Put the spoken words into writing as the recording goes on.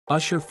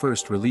Usher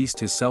first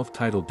released his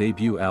self-titled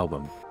debut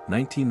album,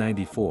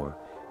 1994,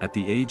 at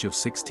the age of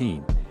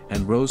 16,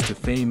 and rose to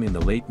fame in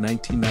the late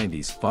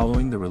 1990s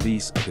following the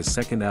release of his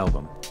second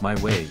album, My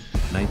Way,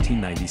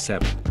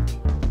 1997.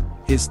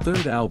 His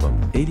third album,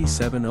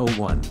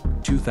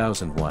 8701,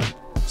 2001,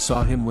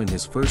 saw him win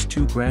his first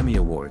 2 Grammy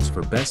Awards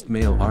for Best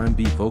Male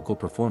R&B Vocal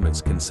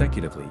Performance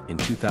consecutively in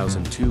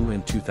 2002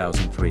 and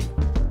 2003.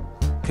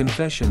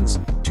 Confessions,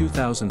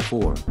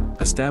 2004,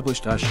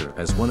 established Usher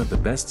as one of the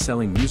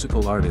best-selling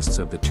musical artists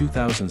of the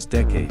 2000s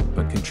decade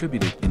but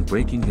contributed in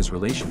breaking his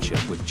relationship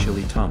with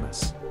Chili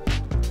Thomas.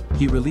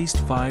 He released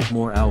 5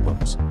 more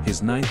albums,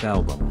 his 9th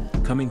album,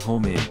 coming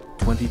home in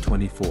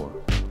 2024.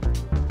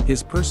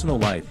 His personal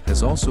life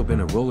has also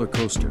been a roller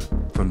coaster,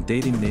 from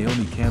dating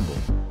Naomi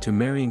Campbell, to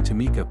marrying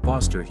Tamika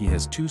Foster. He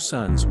has 2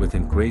 sons with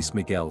Grace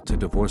Miguel, to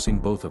divorcing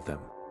both of them.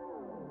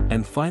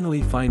 And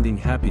finally finding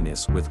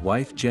happiness with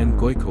wife Jen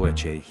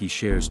Goikoeche he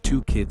shares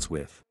 2 kids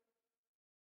with.